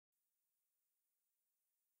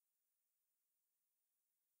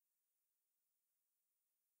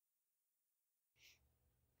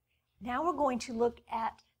Now we're going to look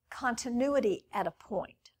at continuity at a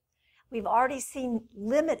point. We've already seen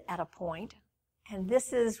limit at a point, and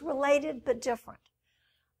this is related but different.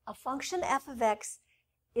 A function f of x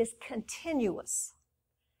is continuous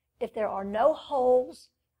if there are no holes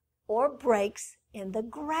or breaks in the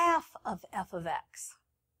graph of f of x.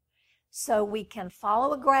 So we can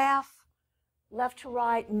follow a graph left to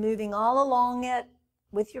right, moving all along it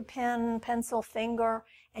with your pen, pencil, finger,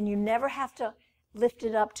 and you never have to lift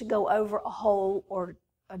it up to go over a hole or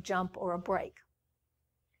a jump or a break.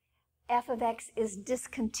 F of x is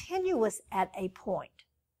discontinuous at a point,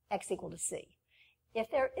 x equal to c,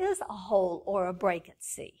 if there is a hole or a break at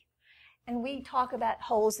c. And we talk about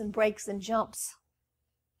holes and breaks and jumps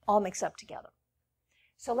all mixed up together.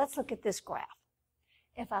 So let's look at this graph.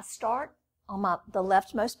 If I start on the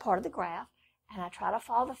leftmost part of the graph and I try to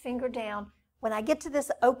follow the finger down, when I get to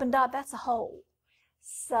this open dot, that's a hole.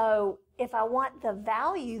 So if I want the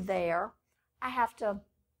value there, I have to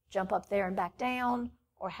jump up there and back down,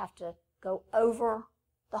 or have to go over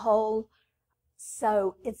the hole.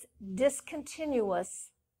 So it's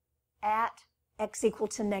discontinuous at x equal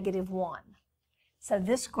to -1. So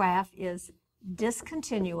this graph is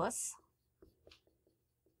discontinuous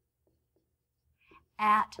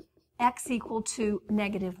at x equal to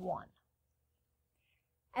 -1.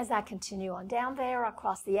 As I continue on down there, I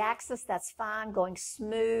cross the axis, that's fine, going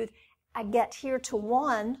smooth. I get here to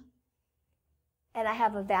 1, and I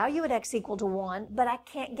have a value at x equal to 1, but I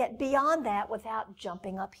can't get beyond that without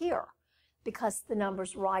jumping up here, because the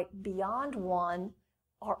numbers right beyond 1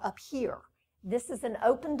 are up here. This is an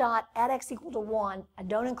open dot at x equal to 1. I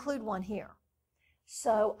don't include 1 here.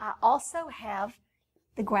 So I also have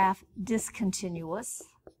the graph discontinuous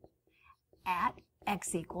at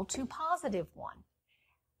x equal to +1.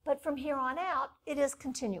 But from here on out, it is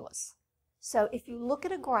continuous. So if you look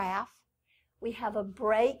at a graph, we have a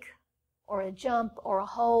break or a jump or a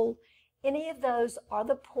hole. Any of those are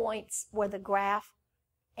the points where the graph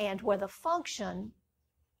and where the function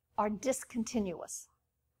are discontinuous.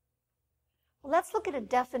 Well, let's look at a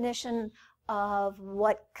definition of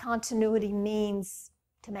what continuity means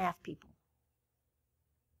to math people.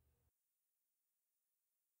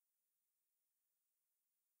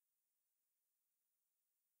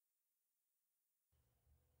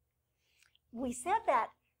 We said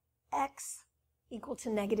that x equal to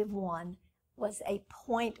 -1 was a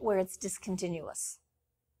point where it's discontinuous.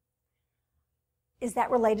 Is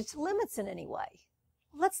that related to limits in any way?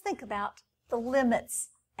 Let's think about the limits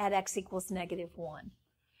at x equals -1.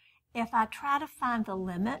 If I try to find the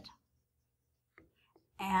limit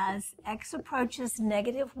as x approaches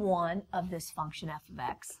 -1 of this function f of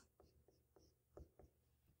x,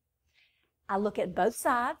 I look at both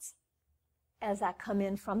sides. As I come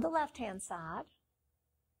in from the left-hand side,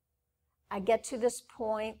 I get to this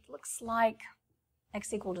point, looks like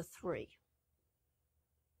x equal to 3.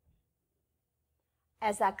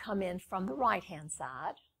 As I come in from the right-hand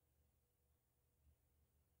side,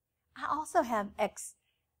 I also have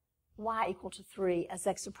y equal to 3 as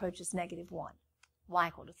x approaches -1, y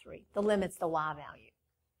equal to 3. The limit's the y value.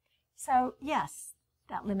 So yes,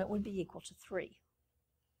 that limit would be equal to 3.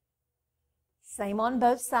 Same on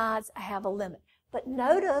both sides, I have a limit. But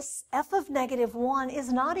notice f of -1 is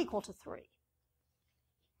not equal to 3,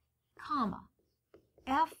 comma.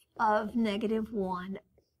 F of -1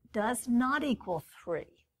 does not equal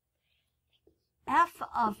 3. F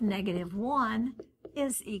of -1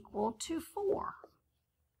 is equal to 4.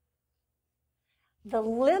 The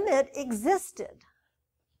limit existed.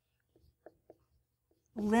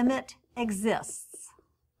 Limit exists.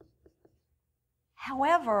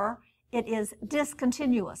 However, it is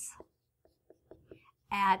discontinuous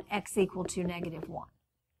at x equal to -1.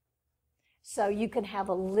 So you can have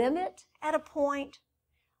a limit at a point,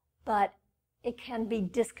 but it can be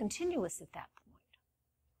discontinuous at that point.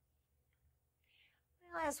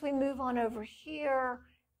 Well, as we move on over here,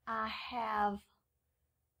 I have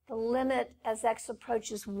the limit as x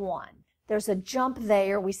approaches 1. There's a jump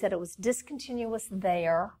there. We said it was discontinuous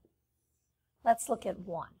there. Let's look at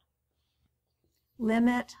 1.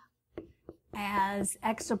 Limit as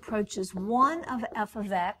x approaches 1 of f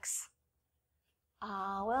of x.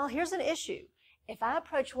 Well, here's an issue. If I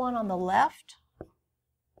approach 1 on the left,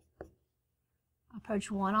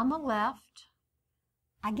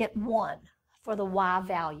 I get 1 for the y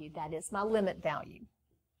value. That is my limit value.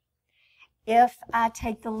 If I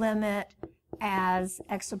take the limit as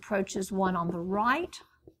x approaches 1 on the right,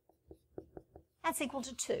 that's equal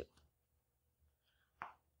to 2.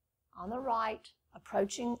 On the right,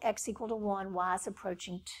 approaching x equal to 1, y is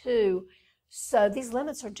approaching 2. So these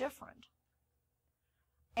limits are different.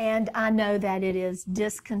 and I know that it is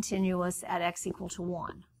discontinuous at x equal to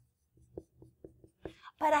 1.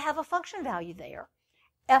 But I have a function value there.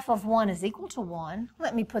 F of 1 is equal to 1.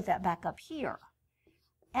 Let me put that back up here.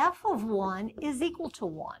 F of 1 is equal to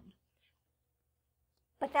 1.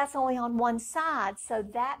 But that's only on one side, so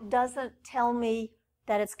that doesn't tell me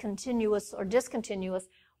that it's continuous or discontinuous.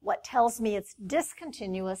 What tells me it's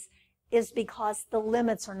discontinuous is because the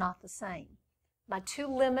limits are not the same. My two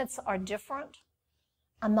limits are different.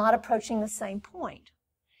 I'm not approaching the same point.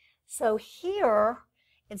 So here,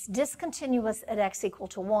 it's discontinuous at x equal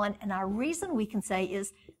to 1, and our reason we can say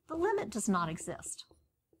is the limit does not exist.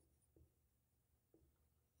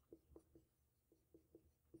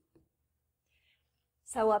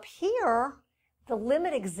 So up here, the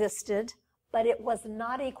limit existed, but it was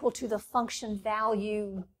not equal to the function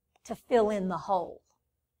value to fill in the hole.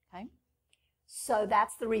 Okay? So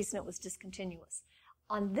that's the reason it was discontinuous.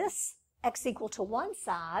 On this x equal to 1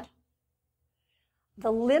 side,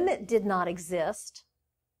 the limit did not exist,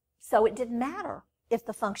 so it didn't matter if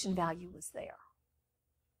the function value was there.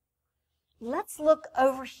 Let's look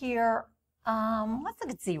over here. Let's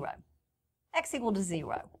look at 0. X equal to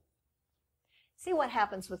 0. See what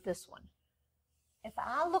happens with this one. If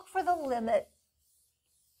I look for the limit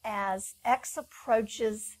as x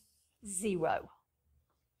approaches 0,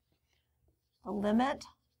 the limit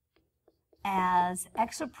as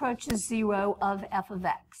x approaches 0 of f of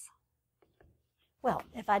x. Well,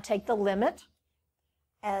 if I take the limit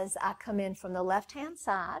as I come in from the left-hand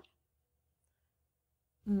side,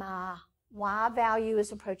 my y value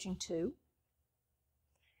is approaching 2.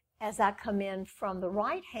 As I come in from the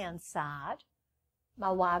right-hand side,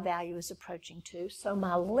 my y value is approaching 2. So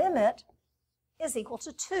my limit is equal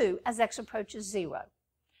to 2 as x approaches 0.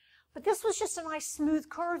 But this was just a nice smooth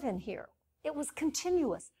curve in here. It was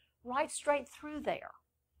continuous, right straight through there.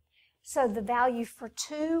 So the value for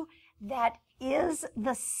 2, that is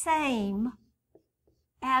the same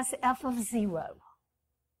as f of 0.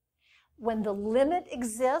 When the limit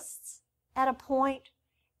exists at a point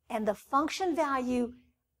and the function value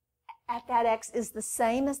at that x is the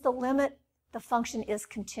same as the limit, the function is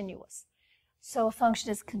continuous. So a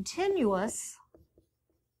function is continuous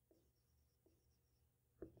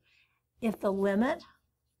if the limit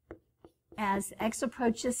as x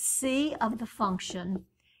approaches c of the function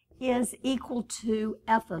is equal to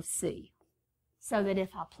f of c. So that if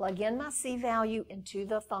I plug in my c value into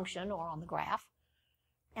the function or on the graph,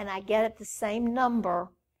 and I get it the same number,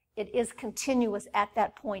 it is continuous at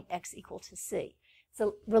that point x equal to c.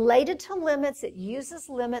 So related to limits, it uses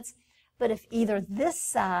limits, but if either this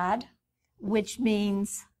side, which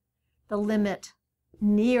means the limit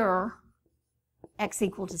near x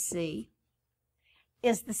equal to c,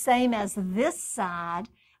 is the same as this side,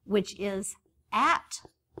 which is at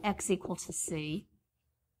x equal to c,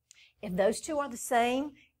 if those two are the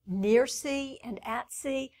same, near c and at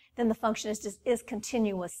c, then the function is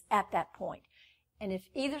continuous at that point. And if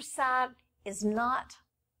either side is not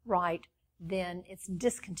right, then it's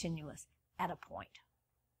discontinuous at a point.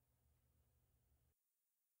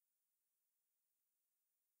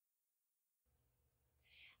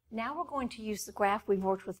 Now we're going to use the graph we've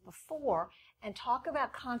worked with before and talk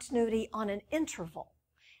about continuity on an interval.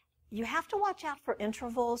 You have to watch out for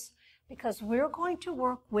intervals because we're going to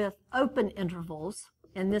work with open intervals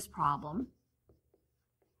in this problem.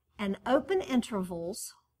 And open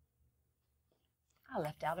intervals, I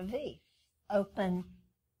left out a V. Open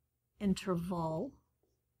interval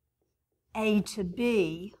A to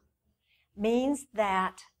B means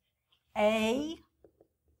that A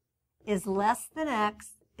is less than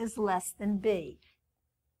X is less than B.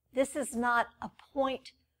 This is not a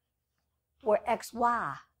point where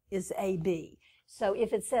XY is AB. So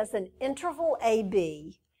if it says an interval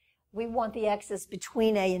AB, we want the x's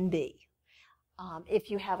between A and B. If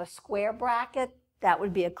you have a square bracket, that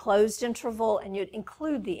would be a closed interval, and you'd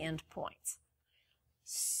include the endpoints.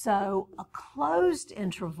 So a closed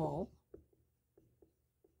interval,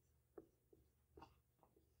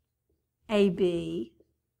 AB,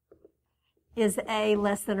 is A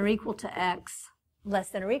less than or equal to X less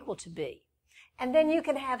than or equal to B. And then you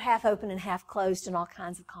can have half open and half closed in all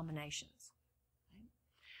kinds of combinations.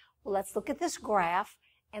 Well, let's look at this graph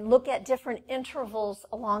and look at different intervals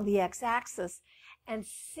along the x-axis and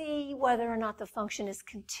see whether or not the function is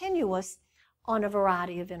continuous on a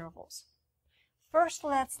variety of intervals. First,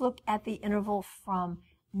 let's look at the interval from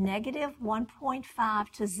negative 1.5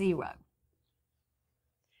 to 0.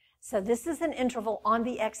 So this is an interval on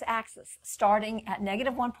the x-axis, starting at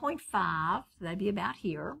negative 1.5, that'd be about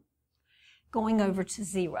here, going over to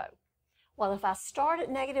 0. Well, if I start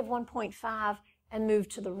at negative 1.5 and move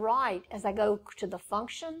to the right as I go to the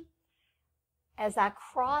function, as I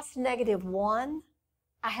cross -1,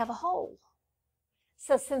 I have a hole.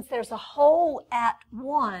 So since there's a hole at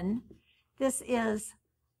 1, this is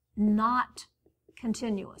not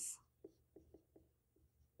continuous.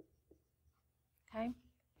 Okay?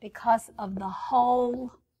 Because of the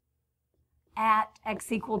hole at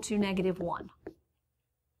x equal to -1.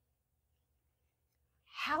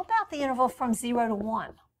 How about the interval from 0 to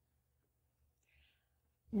 1?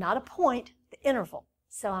 Not a point, the interval.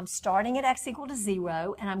 So I'm starting at x equal to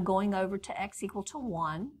 0, and I'm going over to x equal to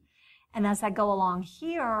 1. And as I go along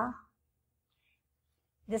here,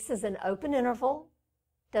 this is an open interval,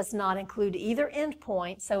 does not include either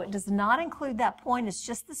endpoint, so it does not include that point, it's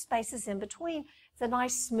just the spaces in between. It's a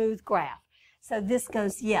nice smooth graph. So this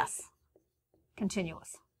goes, yes,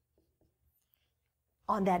 continuous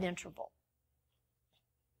on that interval.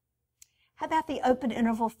 How about the open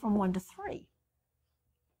interval from 1 to 3?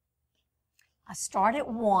 I start at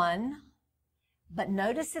 1, but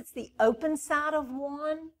notice it's the open side of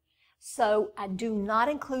 1, so I do not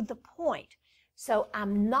include the point. So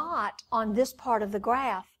I'm not on this part of the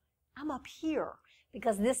graph, I'm up here,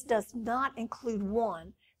 because this does not include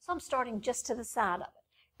 1. So I'm starting just to the side of it.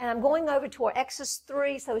 And I'm going over to where x is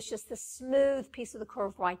 3, so it's just this smooth piece of the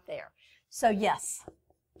curve right there. So yes,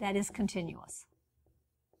 that is continuous.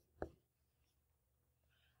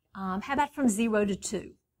 How about from 0 to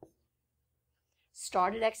 2?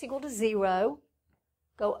 Start at x equal to 0,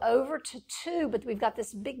 go over to 2, but we've got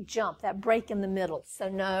this big jump, that break in the middle. So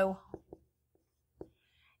no,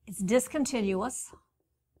 it's discontinuous.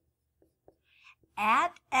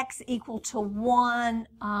 At x equal to 1,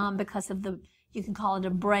 because of the, you can call it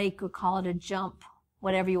a break or call it a jump,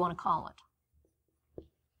 whatever you want to call it.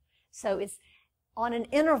 So it's on an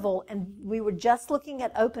interval, and we were just looking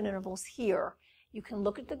at open intervals here. You can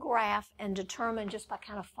look at the graph and determine just by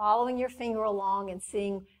kind of following your finger along and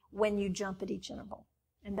seeing when you jump at each interval.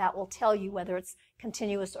 And that will tell you whether it's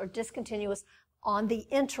continuous or discontinuous on the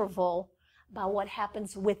interval by what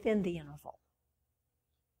happens within the interval.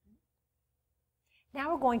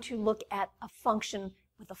 Now we're going to look at a function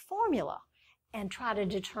with a formula and try to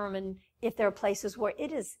determine if there are places where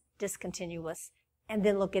it is discontinuous, and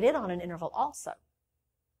then look at it on an interval also.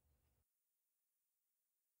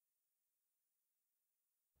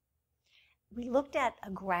 We looked at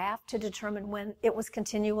a graph to determine when it was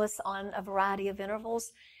continuous on a variety of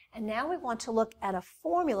intervals, and now we want to look at a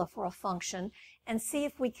formula for a function and see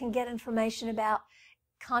if we can get information about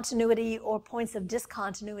continuity or points of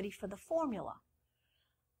discontinuity for the formula.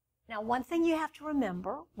 Now, one thing you have to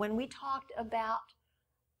remember, when we talked about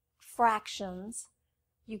fractions,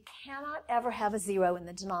 you cannot ever have a 0 in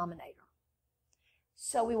the denominator.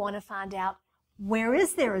 So we want to find out, where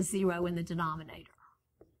is there a 0 in the denominator?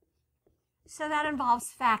 So that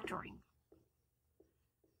involves factoring.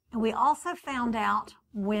 And we also found out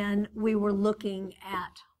when we were looking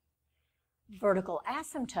at vertical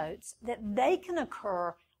asymptotes that they can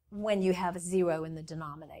occur when you have a 0 in the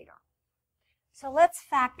denominator. So let's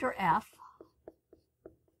factor f.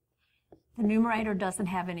 The numerator doesn't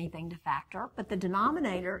have anything to factor, but the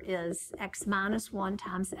denominator is x minus 1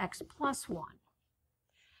 times x plus 1.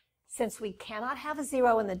 Since we cannot have a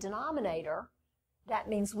 0 in the denominator, that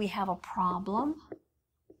means we have a problem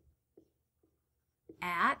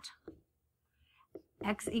at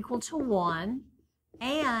x equal to 1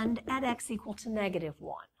 and at x equal to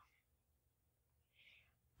 -1.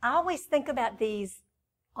 I always think about these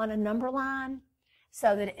on a number line,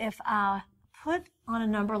 so that if I put on a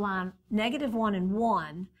number line -1 and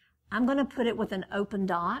 1, I'm going to put it with an open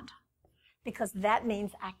dot, because that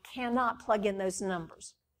means I cannot plug in those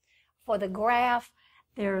numbers. For the graph,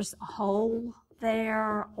 there's a hole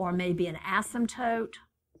there, or maybe an asymptote.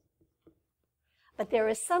 But there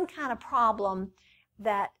is some kind of problem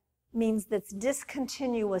that means that's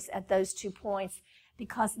discontinuous at those 2 points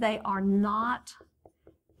because they are not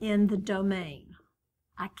in the domain.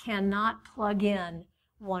 I cannot plug in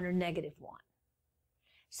 1 or -1.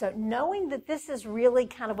 So knowing that this is really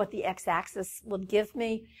kind of what the x-axis would give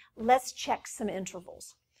me, let's check some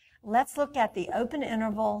intervals. Let's look at the open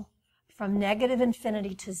interval from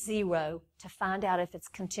 -infinity to 0 to find out if it's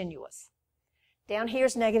continuous. Down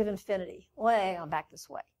here's -infinity. Way on back this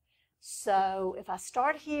way. So if I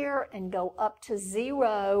start here and go up to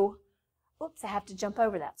 0, oops, I have to jump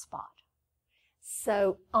over that spot.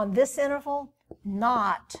 So on this interval,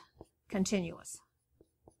 not continuous,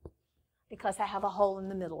 because I have a hole in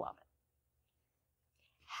the middle of it.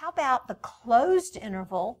 How about the closed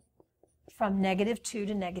interval from -2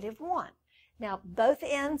 to -1? Now, both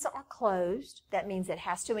ends are closed. That means it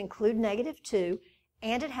has to include -2,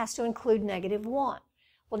 and it has to include -1.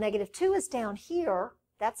 Well, -2 is down here.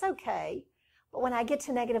 That's okay. But when I get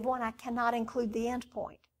to -1, I cannot include the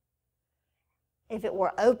endpoint. If it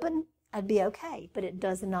were open, I'd be okay, but it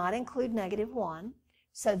does not include -1,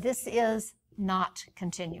 so this is not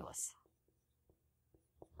continuous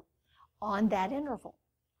on that interval.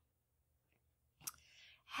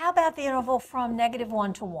 How about the interval from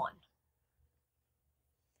 -1 to 1?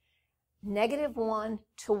 -1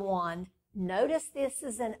 to 1, notice this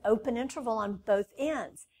is an open interval on both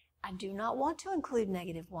ends. I do not want to include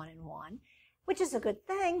 -1 and 1, which is a good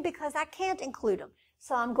thing because I can't include them.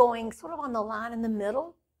 So I'm going sort of on the line in the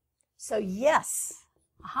middle. So yes,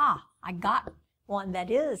 aha, I got one that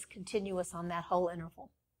is continuous on that whole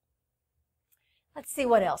interval. Let's see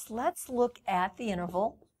what else. Let's look at the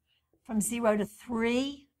interval from 0 to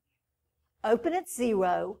 3, open at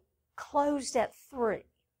 0, closed at 3.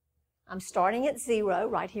 I'm starting at 0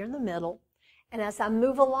 right here in the middle, and as I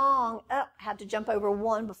move along, I have to jump over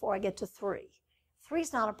 1 before I get to 3. 3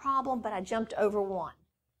 is not a problem, but I jumped over 1.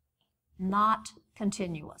 Not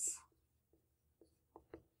continuous.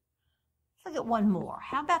 Let's look at one more.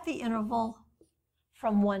 How about the interval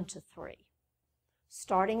from 1 to 3?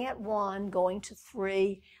 Starting at 1, going to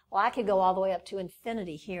 3. Well, I could go all the way up to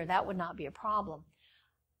infinity here. That would not be a problem.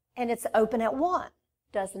 And it's open at 1.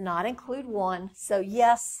 Does not include 1. So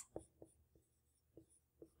yes,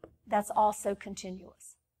 that's also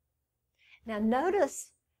continuous. Now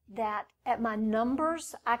notice that at my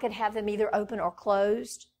numbers, I could have them either open or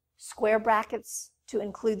closed. Square brackets to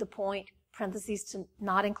include the point, parentheses to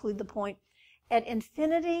not include the point. At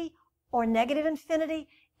infinity or negative infinity,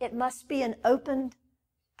 it must be an open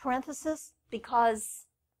parenthesis because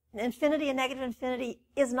infinity and negative infinity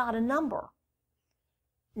is not a number.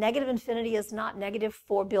 Negative infinity is not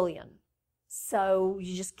 -4 billion. So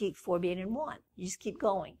you just keep 4 being in 1. You just keep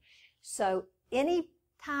going. So any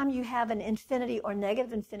time you have an infinity or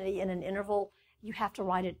negative infinity in an interval, you have to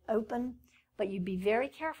write it open. But you be very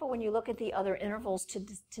careful when you look at the other intervals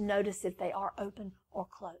to notice if they are open or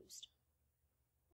closed.